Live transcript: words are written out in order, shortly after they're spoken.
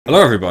Hello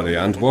everybody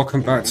and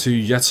welcome back to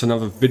yet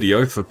another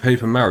video for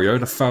Paper Mario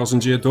The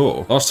 1000 Year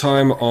Door. Last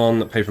time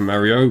on Paper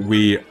Mario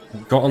we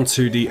got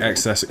onto the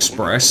XS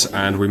Express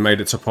and we made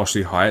it to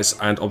Poshley Heights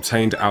and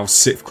obtained our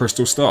 6th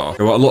Crystal Star.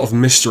 There were a lot of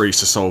mysteries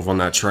to solve on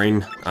that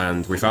train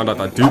and we found out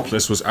that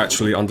Dupless was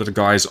actually under the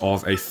guise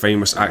of a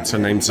famous actor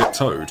named Zip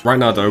Toad. Right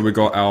now though we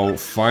got our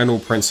final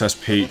Princess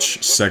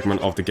Peach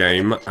segment of the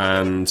game,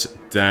 and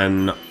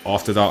then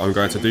after that I'm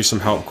going to do some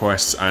help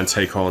quests and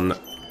take on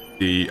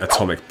the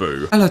Atomic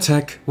Boo. Hello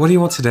Tech, what do you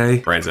want today?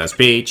 Princess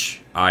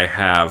Peach, I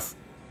have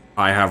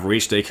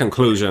reached a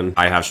conclusion.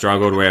 I have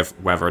struggled with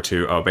whether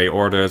to obey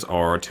orders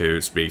or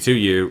to speak to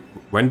you.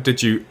 When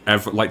did you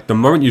ever, like, the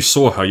moment you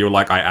saw her, you were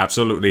like, I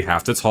absolutely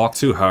have to talk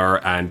to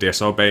her and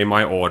disobey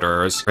my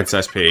orders.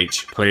 Princess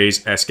Peach,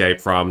 please escape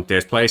from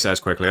this place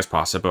as quickly as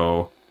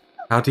possible.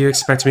 How do you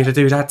expect me to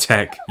do that,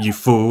 Tech, you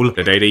fool?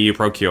 The data you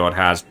procured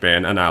has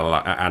been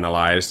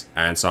analyzed,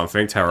 and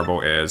something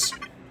terrible is...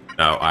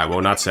 No, I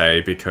will not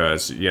say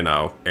because, you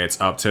know, it's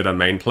up to the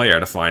main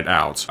player to find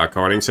out.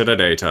 According to the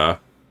data...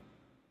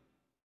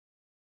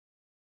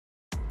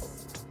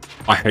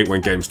 I hate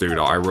when games do that,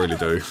 I really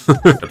do.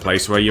 The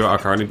place where you are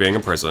currently being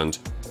imprisoned.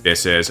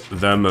 This is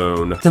the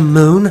moon. The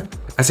moon?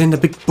 As in the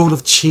big ball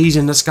of cheese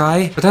in the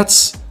sky? But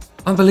that's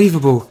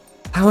unbelievable.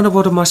 How in the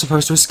world am I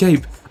supposed to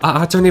escape?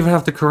 I don't even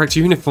have the correct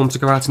uniform to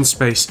go out in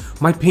space.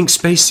 My pink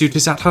spacesuit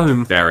is at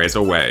home. There is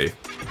a way.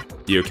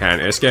 You can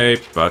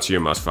escape, but you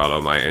must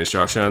follow my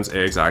instructions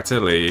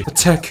exactly. But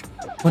Tech,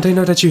 won't they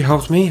know that you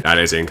helped me? That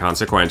is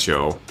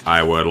inconsequential.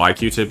 I would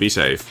like you to be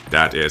safe.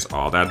 That is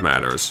all that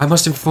matters. I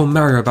must inform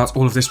Mario about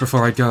all of this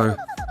before I go.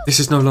 This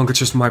is no longer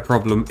just my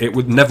problem. It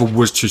never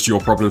was just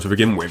your problem to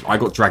begin with. I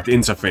got dragged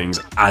into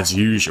things as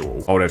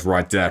usual. Hold it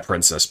right there,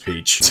 Princess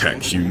Peach.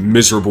 Tech, you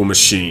miserable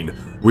machine.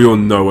 We all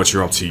know what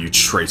you're up to, you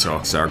traitor.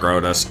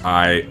 Sargrotus,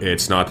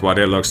 it's not what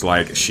it looks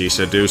like. She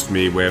seduced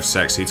me with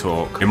sexy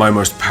talk. In my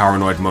most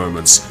paranoid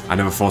moments, I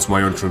never thought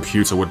my own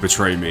computer would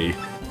betray me.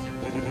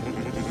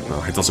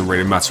 Well, it doesn't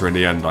really matter in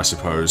the end, I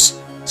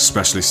suppose.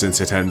 Especially since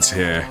it ends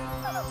here.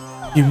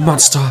 You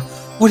monster!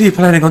 What are you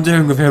planning on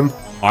doing with him?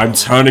 I'm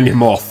turning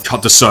him off.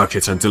 Cut the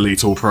circuit and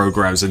delete all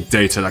programs and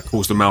data that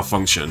caused the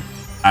malfunction.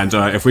 And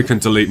if we can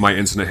delete my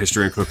internet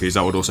history and cookies,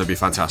 that would also be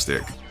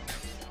fantastic.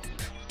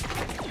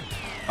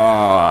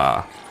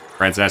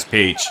 Princess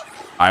Peach,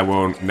 I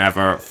will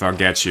never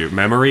forget you.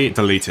 Memory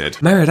deleted.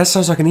 Mario, that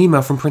sounds like an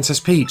email from Princess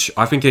Peach.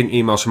 I've been getting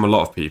emails from a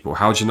lot of people.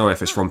 How do you know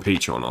if it's from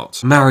Peach or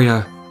not?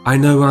 Mario, I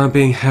know where I'm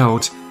being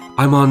held.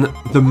 I'm on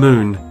the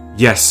moon.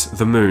 Yes,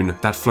 the moon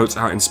that floats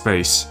out in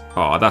space.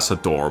 Oh, that's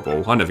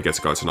adorable. I never get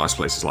to go to nice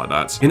places like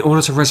that. In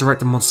order to resurrect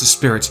the monster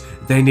spirit,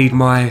 they need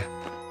my...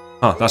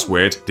 Huh, that's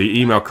weird.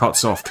 The email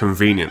cuts off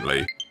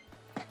conveniently.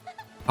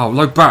 Oh,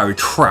 low battery,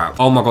 crap.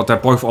 Oh my god, they're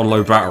both on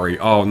low battery.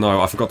 Oh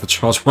no, I forgot to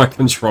charge my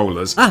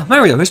controllers. Ah,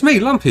 Mario, it's me,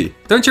 Lumpy.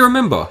 Don't you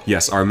remember?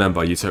 Yes, I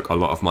remember. You took a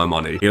lot of my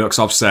money. He looks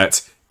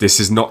upset. This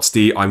is not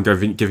the I'm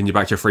giving you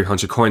back your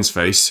 300 coins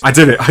face. I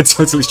did it. I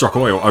totally struck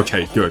oil.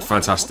 Okay, good.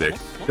 Fantastic.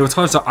 There were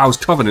times that I was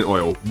covered in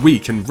oil,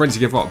 weak and ready to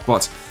give up,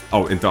 but...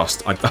 Oh, in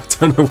dust. I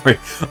don't know why.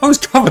 I was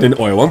covered in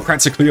oil. I'm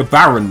practically a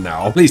baron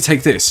now. Please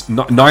take this.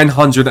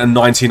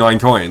 999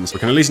 coins. We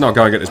can at least now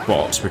go and get this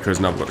box, because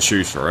now we've got the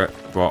shoes for it.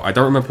 But I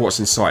don't remember what's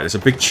inside. It's a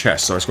big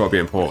chest, so it's got to be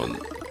important.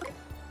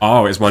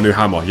 Oh, it's my new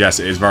hammer. Yes,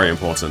 it is very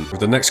important.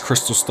 With the next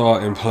Crystal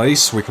Star in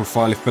place, we can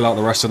finally fill out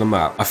the rest of the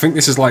map. I think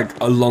this is like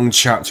a long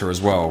chapter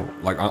as well.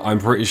 Like, I'm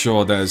pretty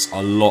sure there's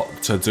a lot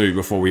to do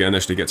before we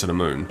initially get to the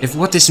moon. If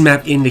what this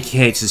map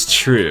indicates is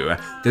true,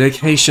 the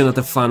location of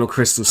the final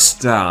Crystal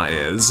Star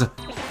is...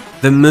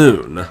 the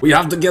moon. We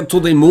have to get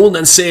to the moon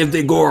and save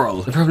the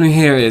girl. The problem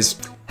here is,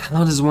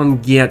 how does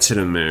one get to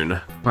the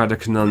moon? Quite a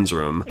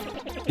conundrum.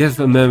 Give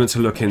a moment to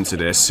look into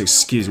this.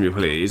 Excuse me,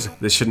 please.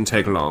 This shouldn't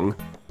take long.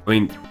 I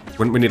mean,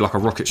 wouldn't we need like a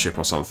rocket ship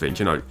or something,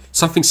 you know?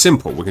 Something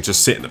simple we can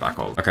just sit in the back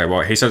of. Okay,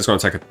 well, he said it's going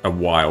to take a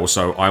while,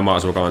 so I might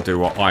as well go and do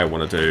what I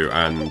want to do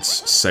and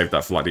save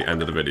that for like the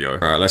end of the video.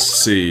 Alright, let's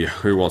see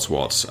who wants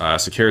what.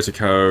 Security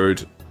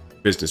code,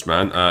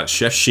 businessman,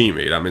 Chef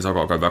Shimi, that means I've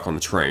got to go back on the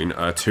train.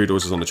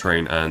 Toodles is on the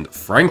train, and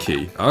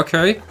Frankie.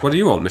 Okay, what do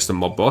you want, Mr.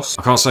 Mob Boss?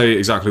 I can't say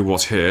exactly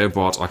what's here,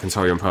 but I can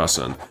tell you in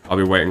person. I'll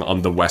be waiting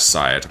on the west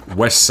side.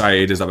 West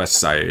side is the best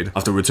side.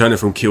 After returning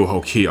from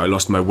Keelhole Key, I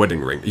lost my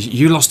wedding ring.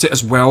 You lost it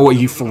as well? Are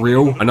you for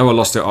real? I know I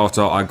lost it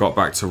after I got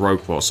back to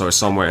Rogueport, so it's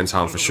somewhere in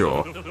town for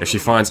sure. If she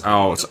finds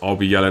out, I'll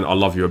be yelling, I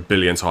love you a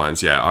billion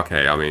times. Yeah,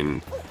 okay, I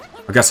mean...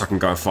 I guess I can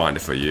go and find it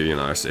for you, you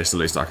know, it's the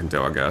least I can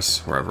do, I guess,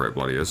 wherever it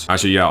bloody is.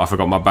 Actually, yeah, I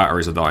forgot my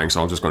batteries are dying,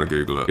 so I'm just going to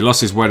Google it. He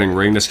lost his wedding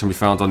ring. This can be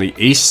found on the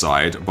east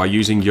side by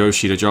using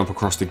Yoshi to jump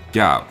across the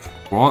gap.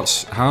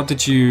 What? How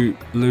did you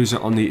lose it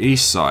on the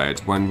east side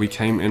when we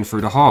came in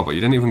through the harbour?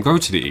 You didn't even go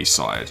to the east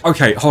side.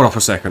 Okay, hold up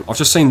a second. I've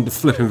just seen the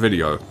flipping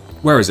video.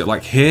 Where is it?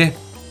 Like here?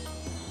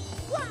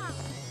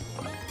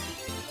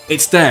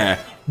 It's there.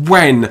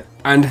 When?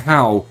 And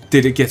how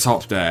did it get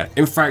up there?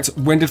 In fact,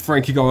 when did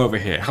Frankie go over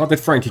here? How did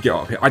Frankie get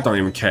up here? I don't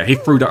even care. He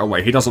threw that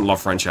away. He doesn't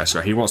love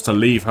Francesca. He wants to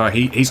leave her.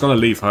 He's going to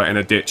leave her in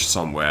a ditch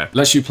somewhere.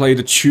 Lets you play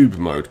the tube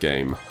mode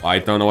game. I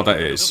don't know what that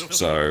is,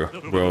 so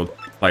we'll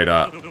play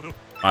that.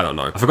 I don't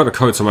know. I forgot the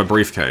code to my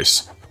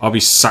briefcase. I'll be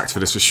sacked for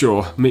this for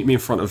sure. Meet me in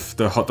front of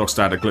the hot dog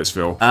stand at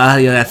Glitzville. Ah,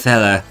 you're that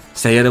fella.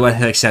 So you're the one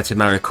who accepted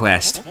my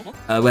request.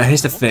 Well,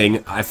 here's the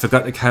thing. I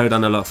forgot the code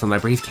on the lock for my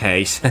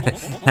briefcase.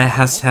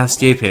 how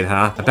stupid,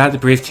 huh? About the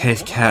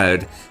briefcase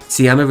code.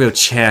 See, I'm a real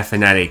chair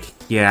fanatic.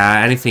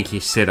 Yeah, anything you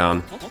sit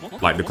on.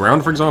 Like the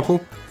ground, for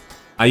example?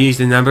 I use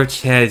the number of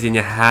chairs in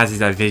your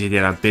houses I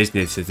visited on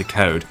business as the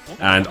code.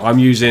 And I'm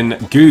using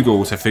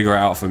Google to figure it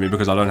out for me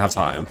because I don't have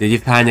time. Did you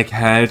find the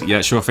code?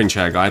 Yeah, sure thing,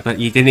 chair guy. But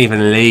you didn't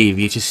even leave,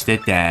 you just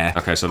stood there.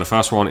 Okay, so the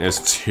first one is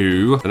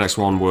 2. The next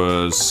one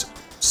was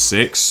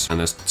 6. And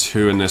there's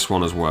 2 in this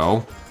one as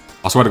well.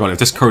 I swear to God, if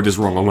this code is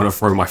wrong, I'm going to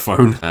throw my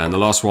phone. And the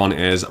last one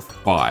is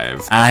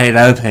 5. It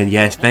opened,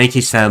 yes. Thank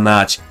you so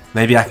much.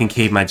 Maybe I can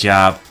keep my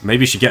job.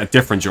 Maybe you should get a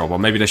different job, or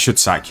maybe they should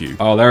sack you.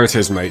 Oh, there it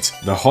is, mate.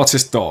 The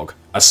hottest dog.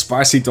 A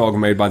spicy dog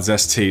made by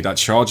Zest Tea that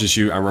charges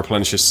you and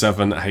replenishes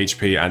 7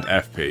 HP and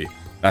FP.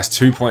 That's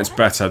 2 points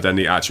better than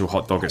the actual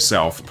hot dog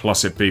itself,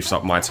 plus it beefs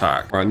up my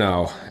attack. Right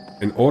now,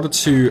 in order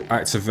to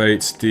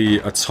activate the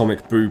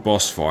Atomic Boo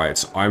boss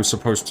fight, I'm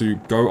supposed to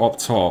go up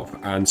top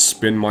and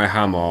spin my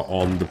hammer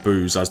on the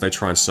boos as they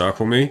try and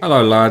circle me.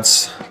 Hello,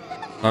 lads.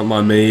 Don't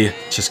mind me,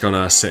 just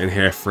gonna sit in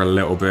here for a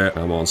little bit.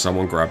 Come on,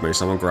 someone grab me,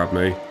 someone grab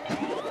me.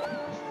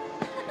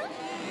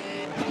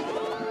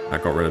 I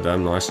got rid of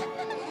them, nice.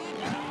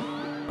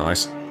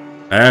 Nice.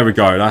 There we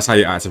go, that's how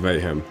you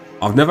activate him.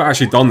 I've never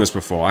actually done this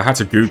before. I had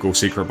to Google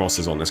secret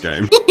bosses on this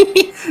game.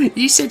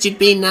 You said you'd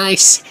be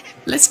nice.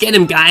 Let's get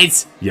him,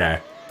 guys.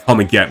 Yeah,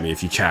 come and get me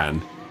if you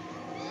can.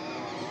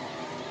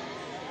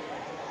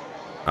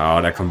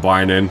 Oh, they're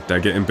combining, they're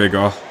getting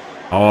bigger.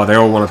 Oh, they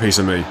all want a piece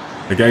of me.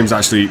 The game's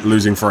actually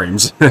losing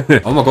frames.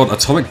 Oh my God,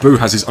 Atomic Boo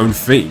has his own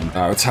theme.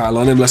 Tattle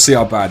on him, let's see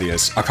how bad he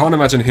is. I can't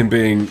imagine him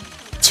being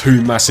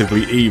too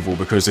massively evil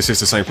because this is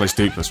the same place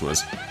Dupless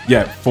was.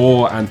 Yeah,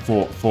 4 and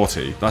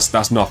 40.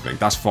 That's nothing,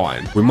 that's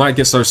fine. We might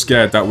get so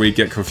scared that we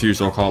get confused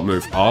or can't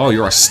move. Oh,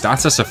 you're a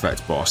status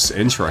effect boss,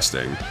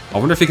 interesting. I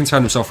wonder if he can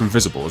turn himself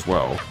invisible as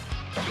well.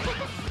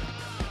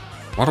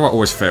 Why do I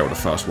always fail the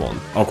first one?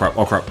 Oh crap,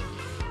 oh crap.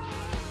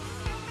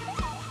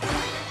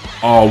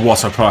 Oh,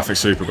 what a perfect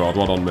super guard,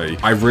 well on me.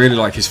 I really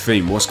like his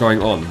theme. What's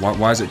going on?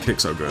 Why does it kick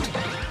so good?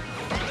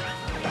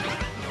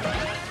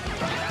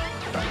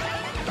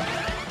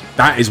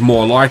 That is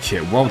more like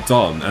it. Well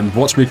done. And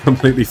watch me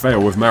completely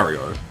fail with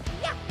Mario.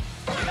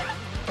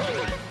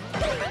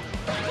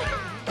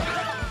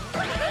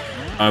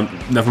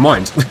 Never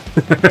mind.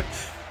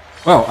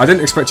 Well, I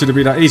didn't expect you to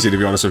be that easy, to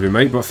be honest with you,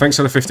 mate, but thanks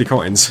for the 50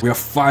 coins. We are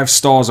 5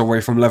 stars away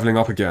from leveling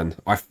up again.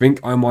 I think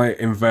I might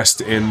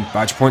invest in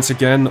badge points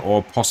again,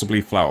 or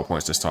possibly flower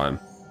points this time.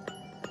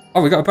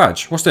 Oh, we got a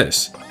badge. What's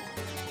this?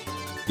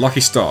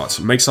 Lucky start.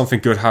 Make something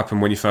good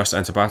happen when you first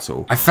enter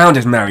battle. I found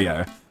it,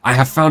 Mario. I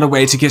have found a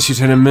way to get you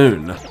to the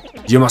moon.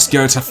 You must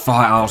go to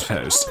Fire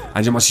Outpost,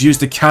 and you must use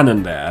the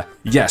cannon there.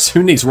 Yes,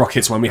 who needs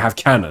rockets when we have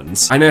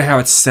cannons? I know how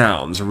it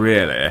sounds,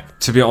 really.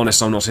 To be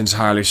honest, I'm not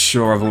entirely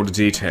sure of all the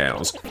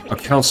details.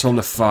 Accounts from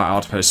the Fire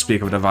Outpost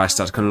speak of a device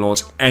that can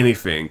launch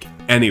anything,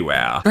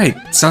 anywhere. Great,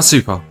 sounds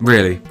super,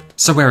 really.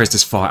 So where is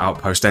this Fire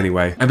Outpost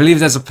anyway? I believe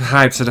there's a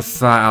pipe to the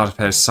Fire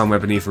Outpost somewhere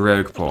beneath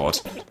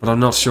Rogueport, but I'm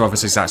not sure of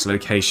its exact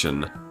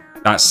location.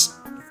 That's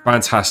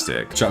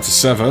fantastic. Chapter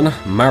 7,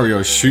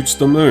 Mario shoots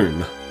the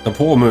moon. The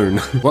poor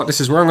moon. Well,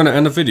 this is where I'm going to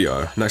end the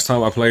video. Next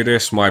time I play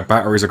this, my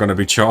batteries are going to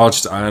be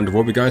charged, and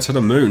we'll be going to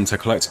the moon to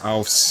collect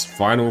our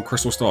final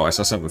crystal star. It's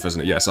our 7th,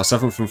 isn't it? Yes, our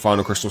 7th and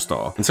final crystal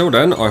star. Until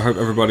then, I hope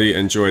everybody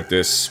enjoyed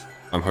this,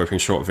 I'm hoping,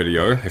 short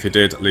video. If you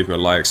did, leave me a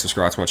like,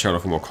 subscribe to my channel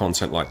for more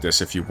content like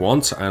this if you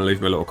want, and leave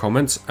me a little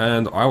comment,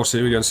 and I will see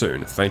you again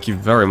soon. Thank you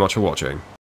very much for watching.